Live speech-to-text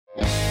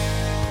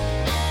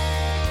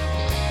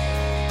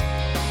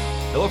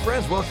Hello,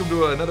 friends. Welcome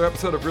to another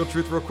episode of Real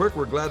Truth Real Quick.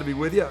 We're glad to be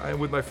with you. I'm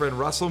with my friend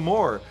Russell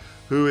Moore,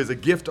 who is a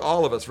gift to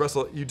all of us.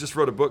 Russell, you just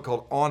wrote a book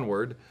called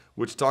Onward,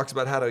 which talks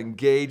about how to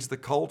engage the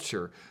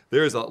culture.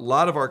 There is a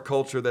lot of our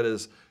culture that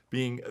is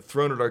being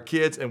thrown at our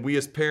kids, and we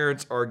as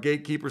parents are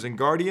gatekeepers and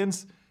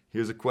guardians.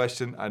 Here's a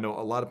question I know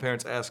a lot of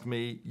parents ask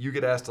me. You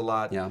get asked a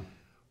lot. Yeah.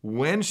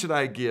 When should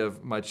I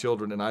give my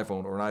children an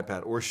iPhone or an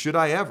iPad, or should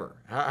I ever?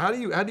 How do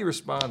you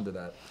respond to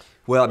that?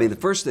 Well, I mean, the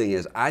first thing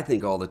is I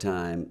think all the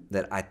time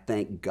that I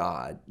thank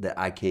God that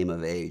I came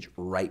of age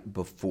right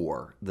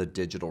before the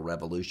digital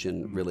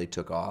revolution really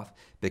took off,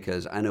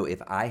 because I know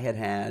if I had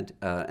had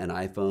an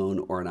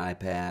iPhone or an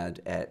iPad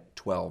at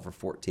 12 or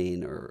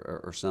 14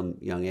 or some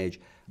young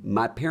age,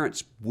 my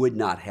parents would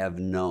not have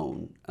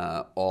known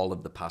all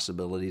of the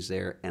possibilities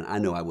there, and I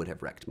know I would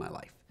have wrecked my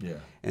life. Yeah.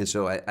 And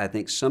so I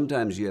think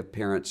sometimes you have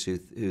parents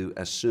who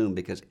assume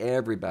because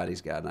everybody's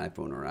got an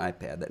iPhone or an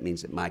iPad, that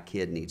means that my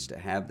kid needs to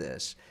have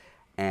this,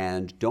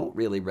 and don't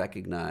really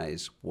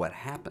recognize what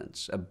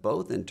happens,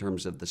 both in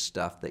terms of the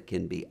stuff that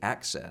can be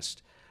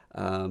accessed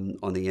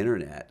on the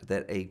internet,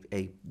 that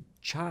a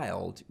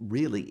child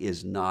really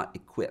is not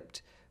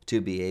equipped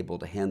to be able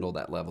to handle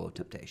that level of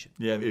temptation.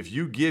 Yeah, if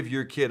you give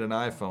your kid an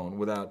iPhone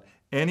without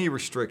any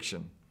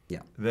restriction,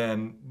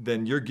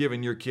 then you're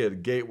giving your kid a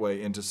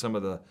gateway into some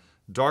of the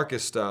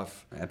darkest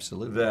stuff.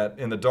 Absolutely. That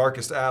in the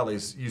darkest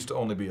alleys used to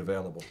only be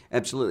available.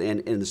 Absolutely.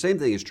 And the same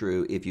thing is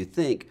true if you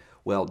think,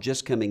 well,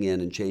 just coming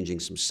in and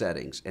changing some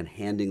settings and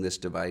handing this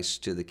device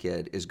to the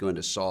kid is going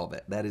to solve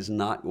it. That is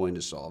not going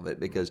to solve it,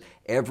 because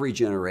every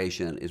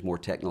generation is more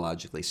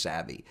technologically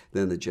savvy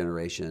than the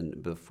generation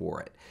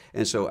before it.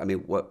 And so, I mean,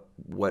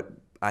 what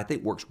I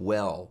think works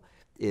well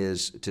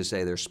is to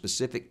say there's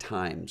specific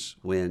times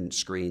when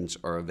screens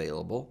are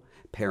available.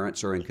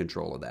 Parents are in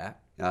control of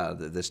that.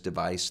 This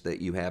device that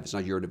you have, it's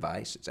not your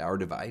device, it's our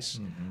device.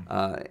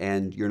 Mm-hmm.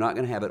 And you're not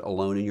going to have it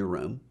alone in your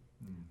room.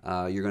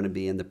 You're going to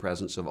be in the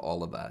presence of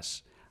all of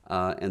us.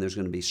 And there's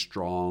going to be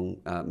strong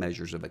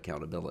measures of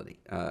accountability.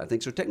 I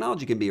think so.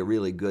 Technology can be a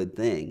really good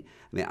thing.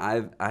 I mean,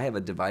 I have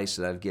a device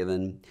that I've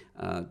given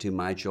to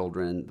my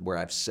children where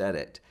I've set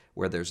it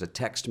where there's a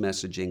text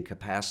messaging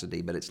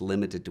capacity, but it's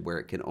limited to where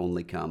it can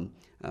only come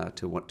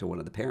to one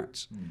of the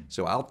parents.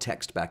 So I'll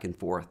text back and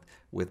forth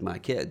with my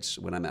kids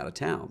when I'm out of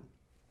town.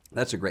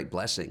 That's a great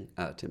blessing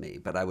to me,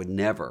 but I would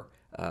never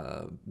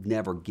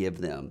give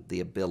them the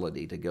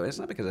ability to go. It's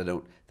not because I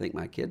don't think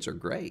my kids are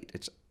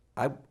great.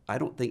 I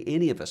don't think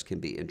any of us can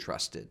be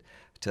entrusted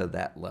to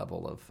that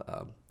level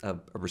of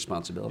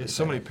responsibility. Yeah,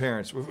 so many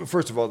parents.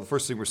 First of all, the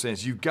first thing we're saying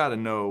is you've got to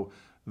know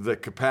the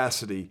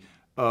capacity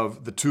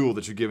of the tool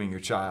that you're giving your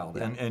child.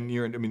 Yeah.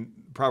 And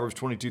Proverbs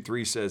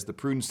 22:3 says, "The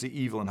prudent see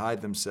evil and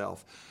hide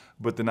themselves,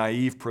 but the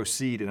naive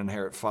proceed and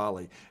inherit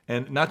folly."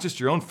 And not just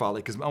your own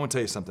folly, because I want to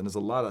tell you something. There's a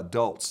lot of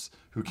adults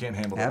who can't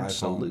handle their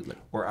iPhone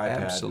or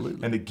iPad.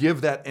 Absolutely. And to give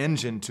that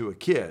engine to a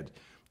kid,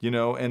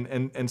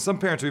 and some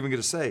parents are even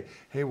going to say,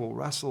 "Hey, well,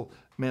 Russell,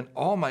 man,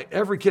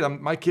 every kid,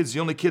 my kid's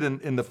the only kid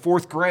in the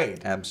 4th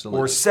grade,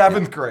 absolutely, or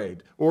 7th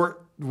grade, or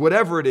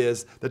whatever it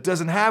is that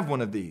doesn't have one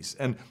of these."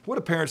 And what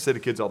do parents say to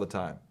kids all the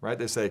time, right?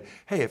 They say,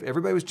 "Hey, if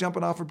everybody was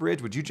jumping off a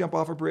bridge, would you jump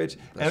off a bridge?"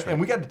 And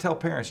we got to tell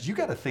parents, you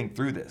got to think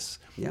through this.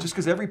 Yeah. Just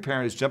because every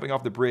parent is jumping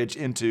off the bridge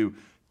into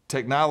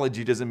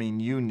technology doesn't mean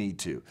you need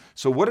to.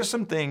 So what are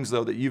some things,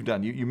 though, that you've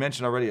done? You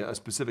mentioned already a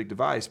specific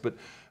device, but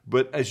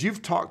as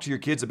you've talked to your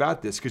kids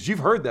about this, because you've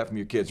heard that from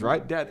your kids,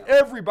 right? Dad,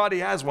 everybody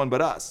has one but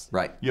us.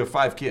 Right. You have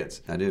 5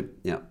 kids. I do,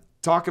 yeah.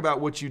 Talk about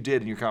what you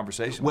did in your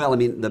conversation. Well, I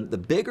mean, the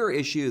bigger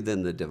issue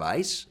than the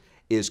device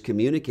is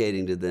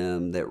communicating to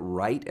them that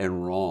right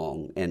and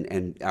wrong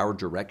and our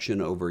direction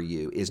over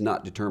you is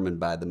not determined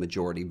by the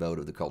majority vote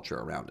of the culture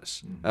around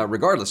us,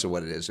 regardless of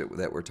what it is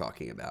that we're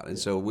talking about. And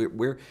so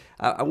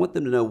I want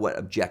them to know what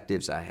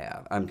objectives I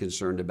have. I'm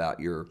concerned about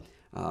your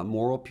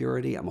moral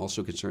purity. I'm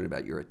also concerned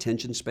about your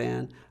attention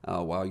span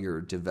while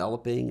you're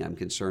developing. I'm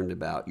concerned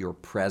about your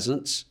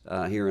presence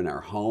here in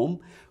our home,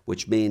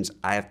 which means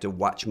I have to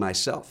watch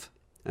myself.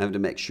 I have to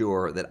make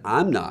sure that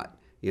I'm not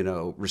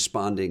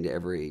responding to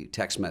every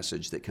text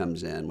message that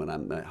comes in when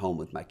I'm at home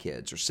with my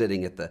kids, or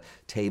sitting at the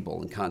table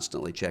and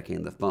constantly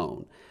checking the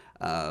phone.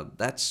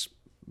 That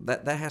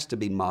has to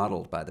be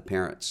modeled by the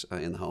parents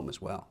in the home as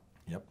well.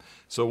 Yep.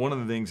 So one of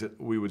the things that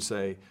we would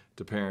say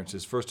to parents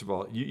is, first of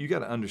all, you got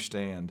to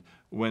understand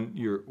when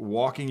you're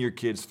walking your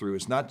kids through,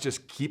 it's not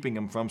just keeping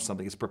them from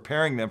something, it's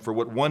preparing them for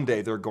what one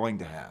day they're going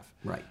to have.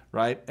 Right.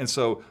 Right? And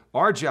so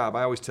our job,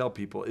 I always tell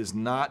people, is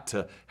not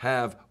to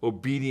have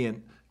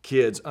obedient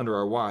kids under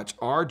our watch.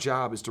 Our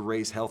job is to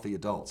raise healthy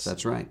adults.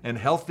 That's right. And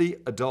healthy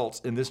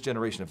adults in this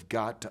generation have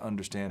got to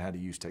understand how to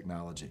use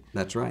technology.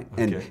 That's right.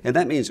 Okay. And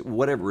that means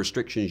whatever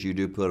restrictions you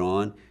do put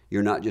on,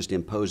 you're not just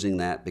imposing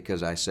that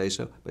because I say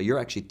so, but you're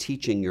actually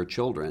teaching your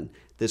children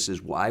this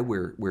is why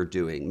we're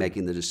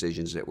making the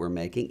decisions that we're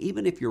making.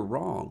 Even if you're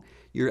wrong,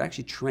 you're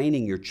actually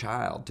training your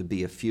child to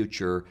be a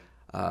future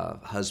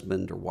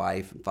husband or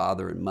wife, and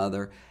father and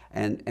mother,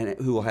 and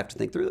who will have to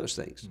think through those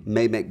things.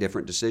 May make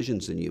different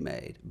decisions than you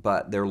made,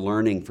 but they're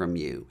learning from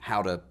you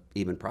how to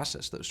even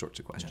process those sorts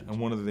of questions. And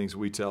one of the things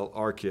we tell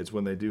our kids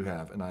when they do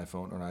have an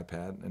iPhone or an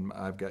iPad, and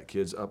I've got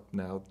kids up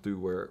now through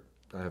where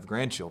I have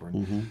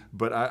grandchildren,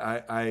 but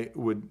I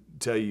would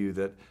tell you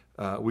that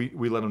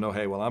we let them know,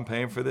 hey, well, I'm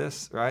paying for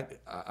this, right?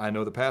 I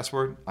know the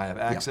password. I have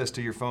access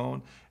to your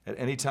phone at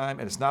any time,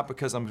 and it's not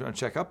because I'm going to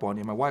check up on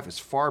you. My wife is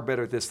far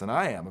better at this than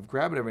I am. I've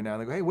grabbed it every now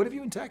and then. Go, hey, what have you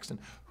been texting?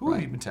 Who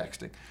have you been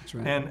texting? That's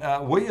right.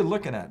 And what are you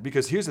looking at?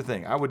 Because here's the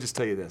thing. I would just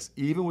tell you this.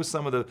 Even with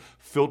some of the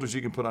filters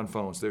you can put on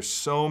phones, there's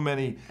so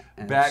many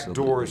back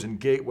doors and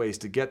gateways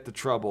to get the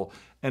trouble.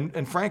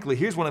 And frankly,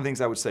 here's one of the things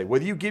I would say.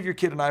 Whether you give your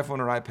kid an iPhone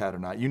or an iPad or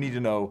not, you need to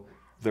know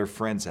their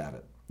friends have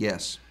it.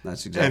 Yes,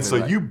 that's exactly right. And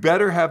so you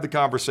better have the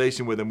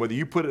conversation with them, whether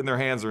you put it in their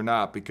hands or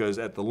not, because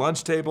at the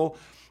lunch table,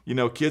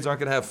 kids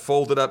aren't going to have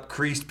folded up,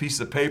 creased pieces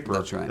of paper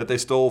that they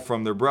stole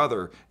from their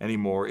brother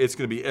anymore. It's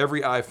going to be every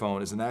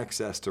iPhone is an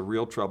access to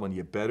real trouble, and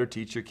you better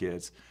teach your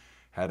kids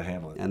how to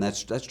handle it. And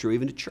that's true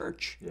even to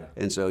church. Yeah.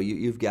 And so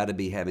you've got to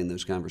be having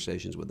those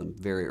conversations with them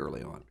very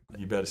early on.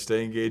 You better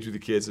stay engaged with the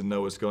kids and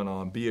know what's going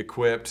on. Be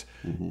equipped.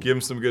 Give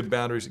them some good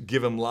boundaries.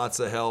 Give them lots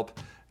of help.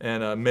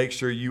 And make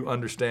sure you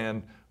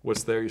understand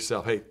what's there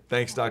yourself. Hey,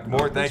 thanks, Dr.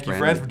 Moore. Thank you,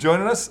 friends, for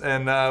joining us.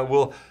 And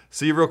we'll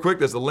see you real quick.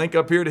 There's a link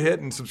up here to hit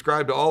and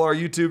subscribe to all our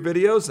YouTube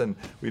videos. And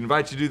we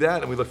invite you to do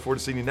that. And we look forward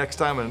to seeing you next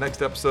time on the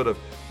next episode of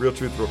Real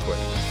Truth Real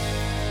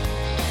Quick.